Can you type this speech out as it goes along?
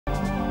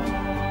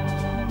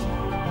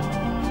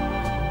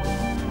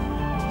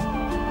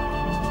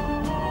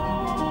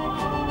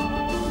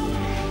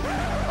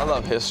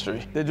love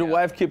history. Did your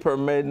wife keep her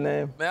maiden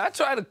name? Man, I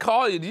tried to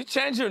call you. Did you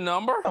change your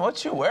number?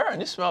 What you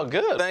wearing? You smell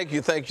good. Thank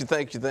you, thank you,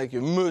 thank you, thank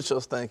you.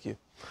 Muchos, thank you.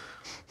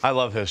 I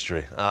love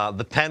history.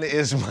 The pen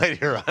is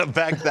mightier. I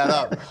back that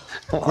up.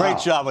 Great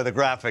job with the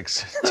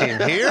graphics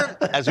team here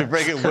as we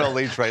bring in Will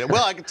Leitch right now.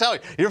 Will, I can tell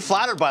you're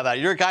flattered by that.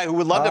 You're a guy who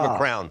would love to have a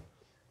crown.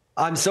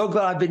 I'm so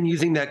glad I've been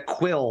using that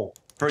quill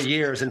for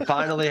years and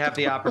finally have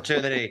the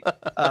opportunity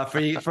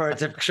for it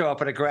to show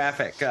up in a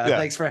graphic.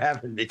 Thanks for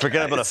having me.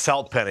 Forget about a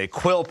felt pen. A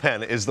quill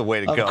pen is the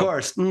way to go. Of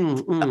course.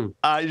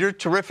 Your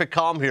terrific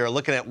column here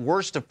looking at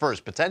worst to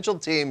first, potential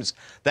teams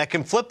that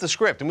can flip the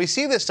script. And we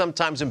see this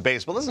sometimes in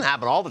baseball. It doesn't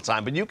happen all the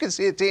time, but you can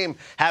see a team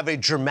have a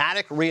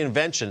dramatic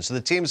reinvention. So the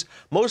teams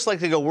most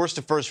likely to go worst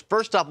to first.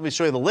 First off, let me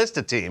show you the list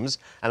of teams,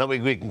 and then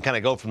we can kind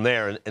of go from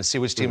there and see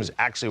which teams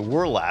actually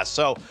were last.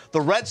 So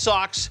the Red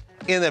Sox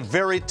in a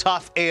very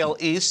tough AL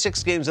East,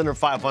 6 games under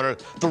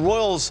 500. The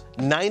Royals,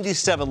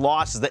 97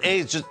 losses. The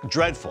A's just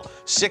dreadful,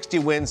 60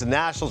 wins. The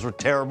Nationals were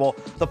terrible.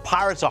 The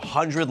Pirates,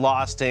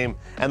 100-loss team.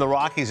 And the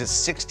Rockies at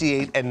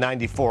 68 and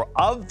 94.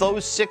 Of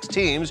those 6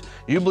 teams,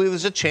 you believe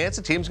there's a chance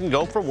the teams can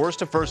go from worst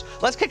to first.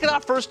 Let's kick it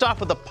off first off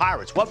with the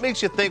Pirates. What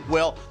makes you think,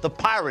 Will, the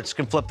Pirates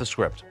can flip the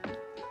script?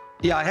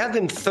 Yeah, I have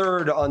them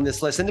third on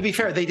this list. And to be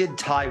fair, they did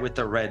tie with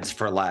the Reds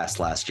for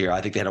last year. I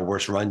think they had a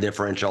worse run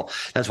differential.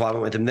 That's why I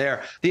went with them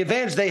there. The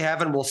advantage they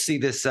have, and we'll see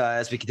this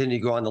as we continue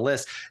to go on the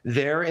list,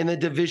 they're in a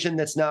division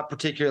that's not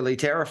particularly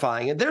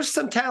terrifying. And there's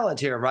some talent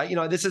here, right? You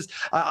know, this is,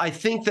 I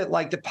think that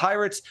like the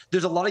Pirates,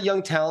 there's a lot of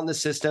young talent in the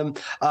system.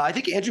 I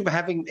think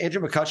having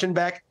Andrew McCutchen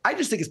back, I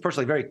just think it's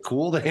personally very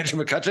cool that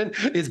Andrew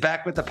McCutchen is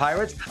back with the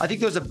Pirates. I think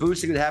there's a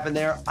boost that could happen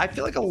there. I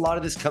feel like a lot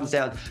of this comes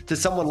down to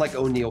someone like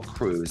O'Neal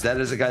Cruz. That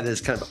is a guy that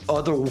is kind of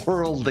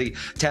otherworldly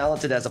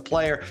talented as a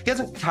player. He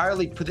hasn't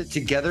entirely put it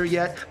together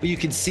yet, but you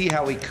can see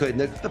how he could.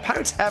 And the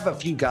Pirates have a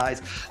few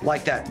guys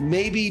like that.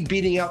 Maybe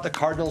beating out the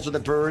Cardinals or the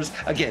Brewers.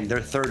 Again, they're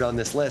third on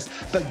this list.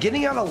 But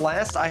getting out of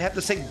last, I have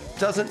to say,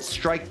 doesn't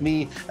strike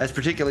me as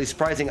particularly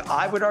surprising.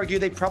 I would argue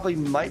they probably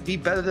might be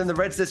better than the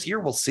Reds this year.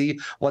 We'll see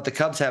what the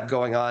Cubs have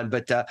going on.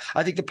 But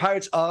I think the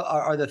Pirates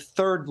are the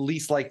third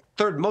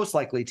most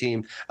likely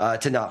team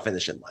to not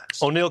finish in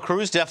last. O'Neal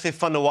Cruz, definitely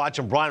fun to watch.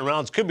 And Brian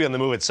Reynolds could be on the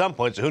move at some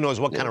point, so who knows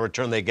what kind of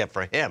return they get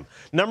for him.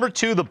 Number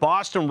 2, the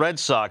Boston Red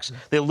Sox.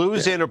 They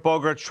lose Xander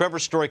Bogaerts. Trevor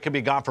Story could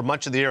be gone for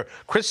much of the year.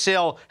 Chris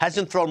Sale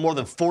hasn't thrown more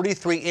than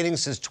 43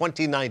 innings since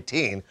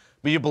 2019.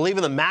 But you believe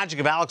in the magic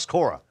of Alex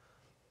Cora.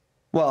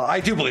 Well, I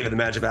do believe in the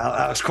magic of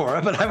Alex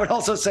Cora, but I would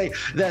also say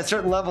that at a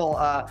certain level,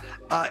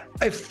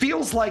 it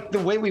feels like the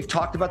way we've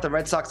talked about the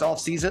Red Sox all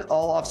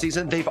off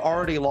season, they've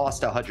already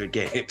lost 100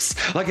 games.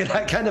 Like it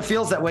kind of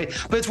feels that way.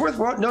 But it's worth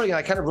noting, and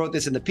I kind of wrote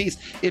this in the piece,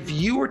 if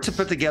you were to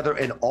put together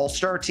an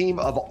all-star team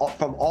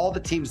from all the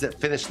teams that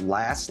finished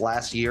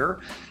last year,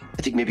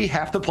 I think maybe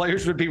half the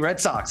players would be Red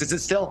Sox.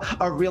 It's still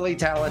a really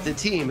talented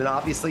team, and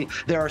obviously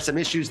there are some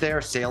issues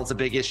there. Sale's a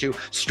big issue.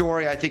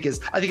 Story, I think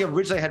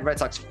originally I had Red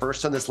Sox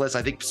first on this list.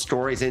 I think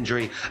Story's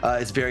injury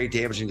is very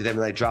damaging to them,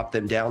 and I dropped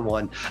them down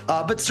one.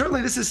 But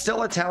certainly this is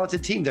still a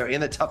talented team. They're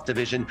in a tough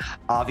division,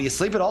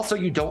 obviously, but also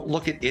you don't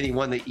look at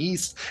anyone in the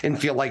East and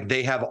feel like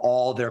they have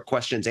all their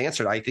questions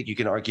answered. I think you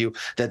can argue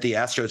that the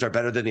Astros are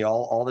better than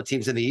all the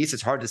teams in the East.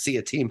 It's hard to see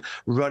a team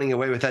running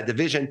away with that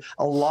division.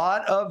 A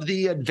lot of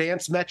the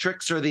advanced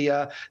metrics or the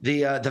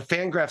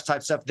Fangraphs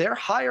type stuff, they're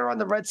higher on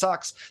the Red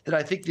Sox than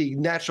I think the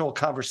natural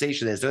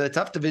conversation is. They're in a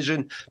tough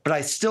division, but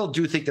I still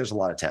do think there's a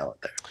lot of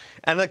talent there.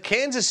 And the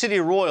Kansas City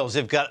Royals,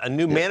 they've got a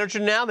new manager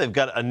now. They've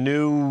got a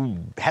new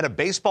head of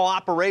baseball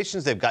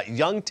operations. They've got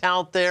young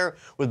talent there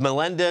with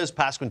Melendez,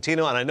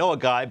 Pasquantino, and I know a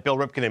guy, Bill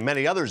Ripken and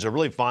many others are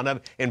really fond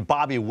of, in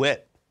Bobby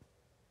Witt.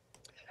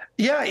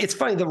 Yeah, it's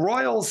funny. The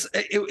Royals,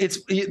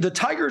 the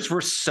Tigers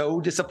were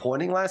so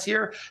disappointing last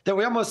year that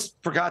we almost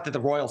forgot that the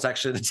Royals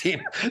actually the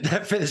team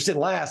that finished in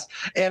last.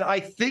 And I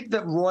think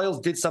that Royals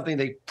did something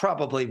they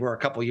probably were a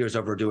couple years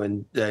overdue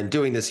in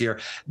doing this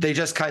year. They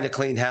just kind of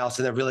cleaned house,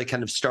 and they're really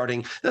kind of not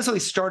necessarily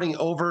starting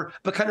over,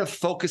 but kind of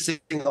focusing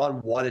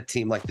on what a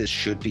team like this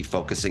should be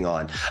focusing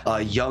on.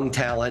 Young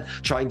talent,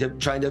 trying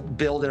to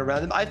build it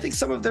around them. I think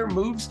some of their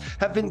moves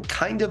have been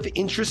kind of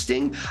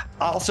interesting.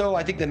 Also,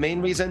 I think the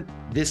main reason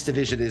this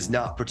division is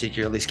not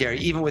particularly scary.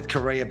 Even with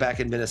Correa back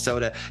in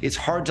Minnesota, it's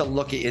hard to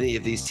look at any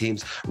of these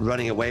teams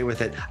running away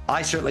with it.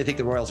 I certainly think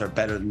the Royals are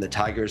better than the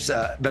Tigers.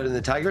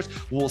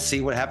 We'll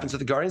see what happens with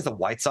the Guardians. The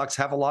White Sox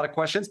have a lot of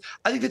questions.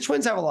 I think the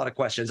Twins have a lot of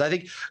questions. I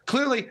think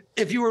clearly,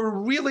 if you were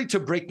really to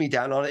break me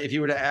down on it, if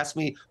you were to ask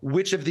me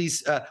which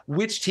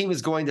team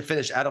is going to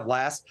finish out of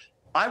last,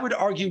 I would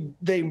argue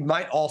they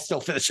might all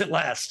still finish at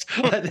last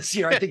this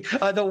year. I think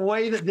the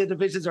way that the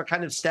divisions are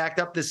kind of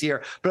stacked up this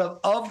year, but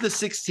of the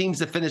 6 teams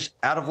that finish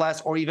out of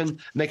last or even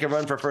make a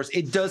run for first,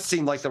 it does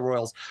seem like the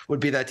Royals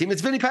would be that team.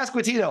 It's Vinny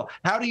Pasquantino.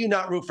 How do you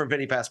not root for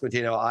Vinny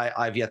Pasquantino?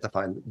 I've yet to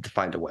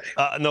find a way.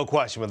 No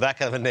question. With that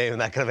kind of a name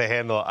and that kind of a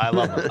handle, I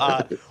love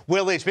it.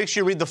 Will Leitch, make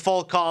sure you read the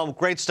full column.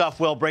 Great stuff,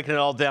 Will, breaking it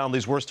all down,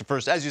 these worst to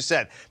first. As you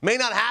said, may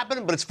not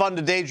happen, but it's fun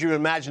to daydream and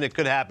imagine it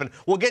could happen.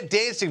 We'll get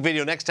dancing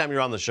video next time you're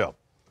on the show.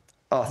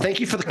 Oh, thank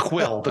you for the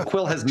quill. The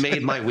quill has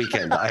made my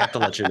weekend. I have to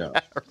let you know.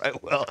 All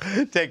right, well,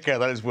 take care.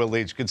 That is Will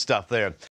Leitch. Good stuff there.